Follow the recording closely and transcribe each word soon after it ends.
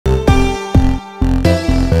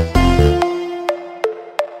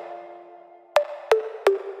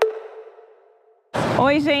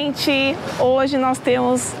Oi, gente! Hoje nós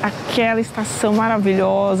temos aquela estação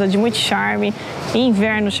maravilhosa, de muito charme.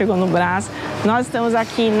 Inverno chegou no braço. Nós estamos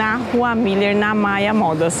aqui na Rua Miller, na Maia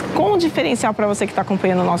Modas. Com um diferencial para você que está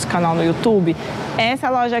acompanhando o nosso canal no YouTube, essa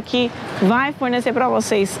loja aqui vai fornecer para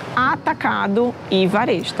vocês atacado e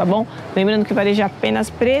varejo, tá bom? Lembrando que varejo é apenas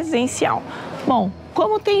presencial. Bom,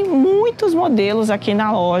 como tem muitos modelos aqui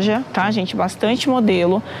na loja, tá, gente? Bastante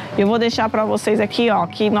modelo. Eu vou deixar para vocês aqui, ó,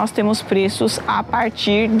 que nós temos preços a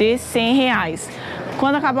partir de R$100.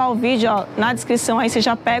 Quando acabar o vídeo, ó, na descrição aí você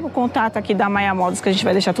já pega o contato aqui da Maia Modas, que a gente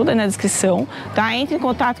vai deixar tudo aí na descrição, tá? Entre em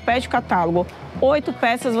contato, pede o catálogo. 8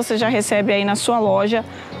 peças você já recebe aí na sua loja.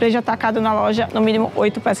 Preço atacado na loja, no mínimo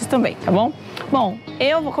 8 peças também, tá bom? Bom,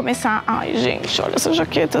 eu vou começar... Ai, gente, olha essas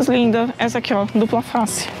jaquetas lindas. Essa aqui, ó, dupla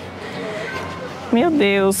face. Meu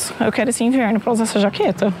Deus, eu quero esse inverno para usar essa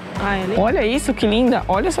jaqueta. Olha isso, que linda.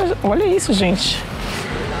 Olha isso, gente.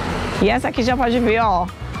 E essa aqui já pode ver, ó,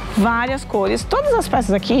 várias cores. Todas as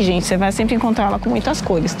peças aqui, gente, você vai sempre encontrar ela com muitas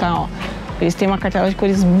cores, tá? Ó, eles têm uma cartela de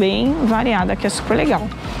cores bem variada, que é super legal.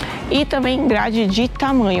 E também grade de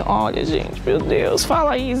tamanho. Olha, gente, meu Deus.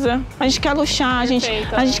 Fala, Isa. A gente quer luxar, a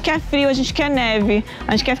gente quer frio, a gente quer neve.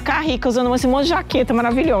 A gente quer ficar rica usando esse monte de jaqueta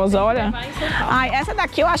maravilhosa, olha. Ai, essa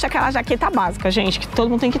daqui eu acho aquela jaqueta básica, gente, que todo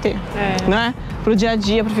mundo tem que ter, né? Pro dia a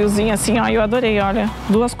dia, pro fiozinho, assim, ó, eu adorei, olha.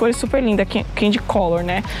 Duas cores super lindas, candy color,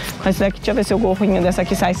 né? Esse daqui, deixa eu ver se o gorrinho dessa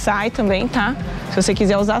aqui sai também, tá? Se você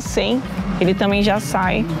quiser usar sem, ele também já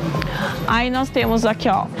sai. Aí nós temos aqui,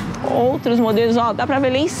 ó, outros modelos, ó, dá pra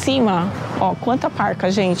ver lá em cima, ó, quanta parca,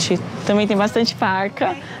 gente. Também tem bastante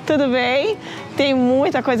parca, tudo bem? Tem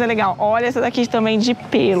muita coisa legal. Olha essa daqui também de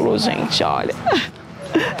pelo, gente, olha.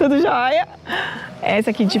 Tudo jóia? Essa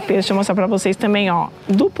aqui de pelo, deixa eu mostrar pra vocês também, ó,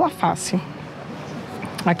 dupla face.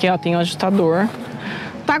 Aqui, ó, tem o ajustador.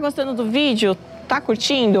 Tá gostando do vídeo? Tá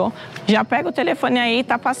curtindo? Já pega o telefone aí,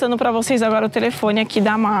 tá passando para vocês agora o telefone aqui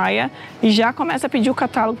da Maia e já começa a pedir o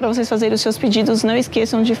catálogo para vocês fazerem os seus pedidos. Não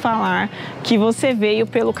esqueçam de falar que você veio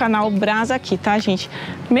pelo canal Brasa aqui, tá, gente?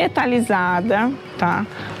 Metalizada, tá?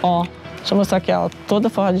 Ó, deixa eu mostrar aqui, ó, toda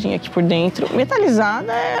forradinha aqui por dentro.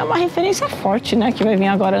 Metalizada é uma referência forte, né? Que vai vir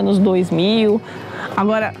agora nos 2000.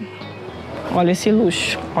 Agora, olha esse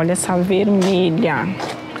luxo, olha essa vermelha.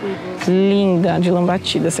 Linda, de lã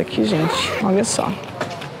batida essa aqui, gente. Olha só.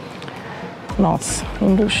 Nossa,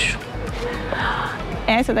 um luxo.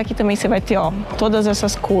 Essa daqui também você vai ter, ó, todas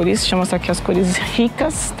essas cores. Deixa eu mostrar aqui as cores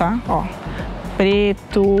ricas, tá? Ó,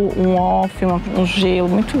 preto, um off, um gelo,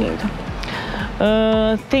 muito linda.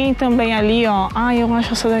 Tem também ali, ó. Ai, eu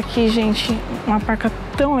acho essa daqui, gente, uma parca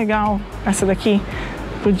tão legal. Essa daqui,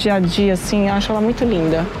 pro dia a dia, assim, eu acho ela muito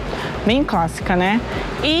linda. Bem clássica, né?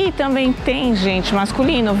 E também tem, gente,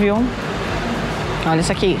 masculino, viu? Olha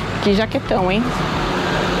isso aqui, que jaquetão, hein?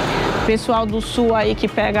 Pessoal do sul aí que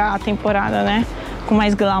pega a temporada, né, com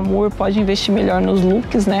mais glamour, pode investir melhor nos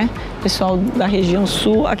looks, né? Pessoal da região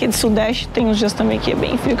sul, aqui do sudeste tem uns dias também que é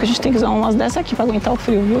bem frio, que a gente tem que usar umas dessas aqui pra aguentar o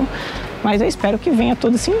frio, viu? Mas eu espero que venha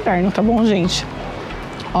todo esse inverno, tá bom, gente?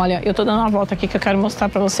 Olha, eu tô dando uma volta aqui que eu quero mostrar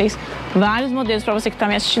pra vocês vários modelos pra você que tá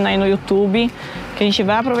me assistindo aí no YouTube, que a gente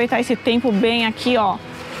vai aproveitar esse tempo bem aqui, ó.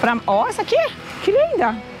 Ó, essa aqui, que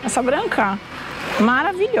linda! Essa branca,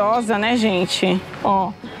 maravilhosa, né, gente?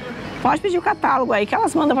 Ó, pode pedir o catálogo aí que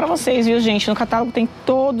elas mandam pra vocês, viu, gente? No catálogo tem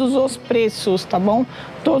todos os preços, tá bom?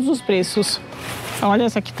 Todos os preços. Olha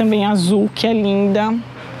essa aqui também azul, que é linda.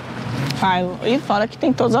 E fora que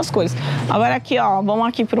tem todas as cores. Agora aqui, ó, vamos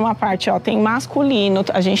aqui por uma parte, ó, tem masculino,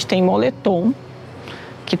 a gente tem moletom,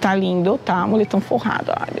 que tá lindo, tá? Moletom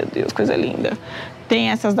forrado, ai meu Deus, coisa linda. Tem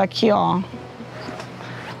essas daqui, ó.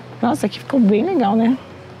 Nossa, aqui ficou bem legal, né?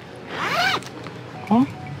 Ó.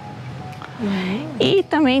 E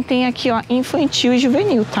também tem aqui, ó, infantil e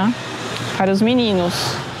juvenil, tá? Para os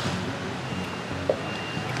meninos.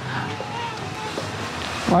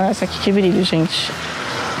 Olha essa aqui que brilho, gente.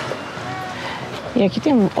 E aqui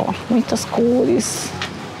tem, ó, muitas cores.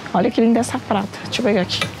 Olha que linda essa prata. Deixa eu pegar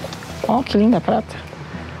aqui. Ó, que linda a prata.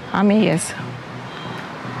 Amei essa.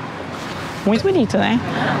 Muito bonita, né?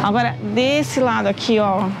 Agora, desse lado aqui,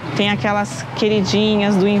 ó, tem aquelas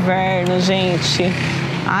queridinhas do inverno, gente.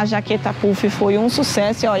 A jaqueta puff foi um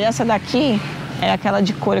sucesso. E olha, essa daqui é aquela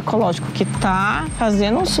de cor ecológico, que tá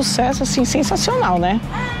fazendo um sucesso, assim, sensacional, né?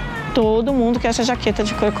 Todo mundo quer essa jaqueta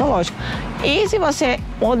de cor ecológico. E se você é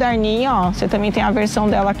moderninha, ó, você também tem a versão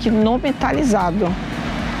dela aqui no metalizado.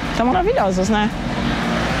 São maravilhosas, né?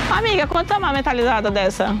 Amiga, quanto tá uma metalizada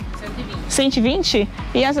dessa? 120. 120?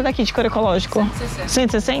 E essa daqui de cor ecológico? 160.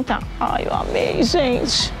 160? Ai, eu amei,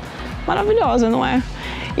 gente. Maravilhosa, não é?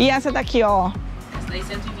 E essa daqui, ó? Essa daí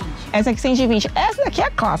 120. Essa aqui 120. Essa daqui é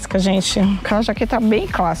a clássica, gente. Aquela jaqueta bem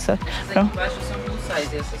clássica. Essas aqui embaixo são plus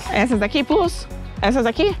size, essas daqui plus? Essas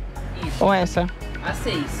daqui? Isso. Ou essa? As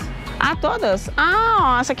 6. Ah, todas?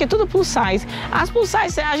 Ah, ó, essa aqui é tudo plus size. As plus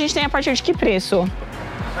size a gente tem a partir de que preço?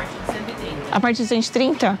 A partir de 130. A partir de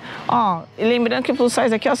 130? Ó, e lembrando que o plus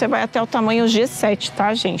size aqui, ó, você vai até o tamanho G7,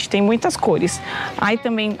 tá, gente? Tem muitas cores. Aí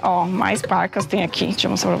também, ó, mais parcas tem aqui. Deixa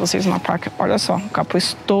eu mostrar pra vocês uma parca. Olha só, o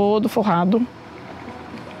capuz todo forrado.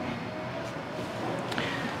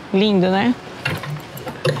 Lindo, né?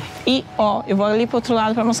 E, ó, eu vou ali pro outro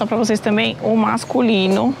lado pra mostrar pra vocês também o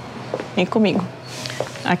masculino. Vem comigo.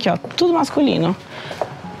 Aqui, ó, tudo masculino.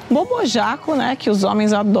 Bobojaco, né, que os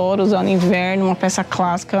homens adoram usar no inverno, uma peça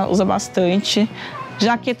clássica, usa bastante.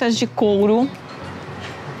 Jaquetas de couro.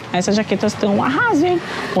 Essas jaquetas estão arraso, hein?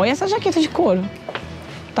 Olha essa jaqueta de couro.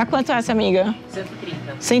 Tá quanto é essa, amiga?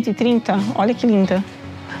 130. 130? Olha que linda.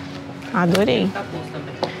 Adorei. Capuz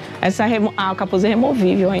também. Essa o capuz é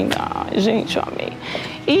removível ainda. Ai, gente, eu amei.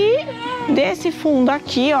 E desse fundo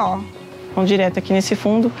aqui, ó, vamos direto aqui nesse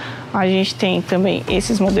fundo, a gente tem também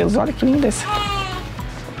esses modelos. Olha que lindas.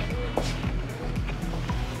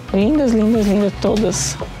 Lindas, lindas, lindas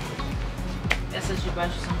todas. Essas de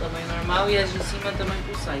baixo são tamanho normal e as de cima tamanho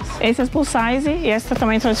plus size. Essas plus size e essa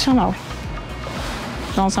tamanho tradicional.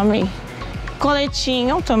 Nossa, amei.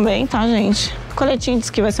 Coletinho também, tá, gente? Coletinho diz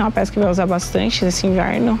que vai ser uma peça que vai usar bastante nesse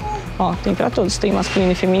inverno. Ó, tem pra todos, tem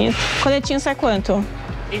masculino e feminino. Coletinho sai quanto?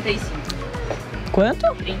 35.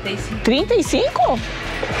 Quanto? 35. 35?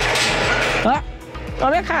 Ah, olha a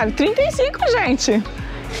minha cara, 35, gente.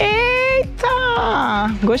 Eita,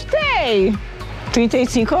 gostei.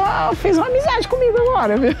 35, fez uma amizade comigo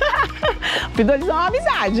agora, viu? Fidelizou uma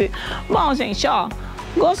amizade. Bom, gente, ó,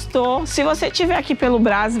 gostou? Se você estiver aqui pelo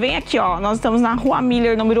Brás, vem aqui, ó. Nós estamos na Rua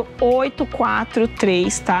Miller, número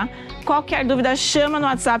 843, tá? Qualquer dúvida, chama no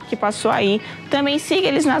WhatsApp que passou aí. Também siga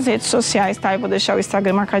eles nas redes sociais, tá? Eu vou deixar o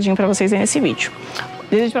Instagram marcadinho pra vocês aí nesse vídeo.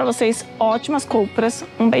 Desejo pra vocês ótimas compras.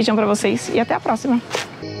 Um beijão pra vocês e até a próxima.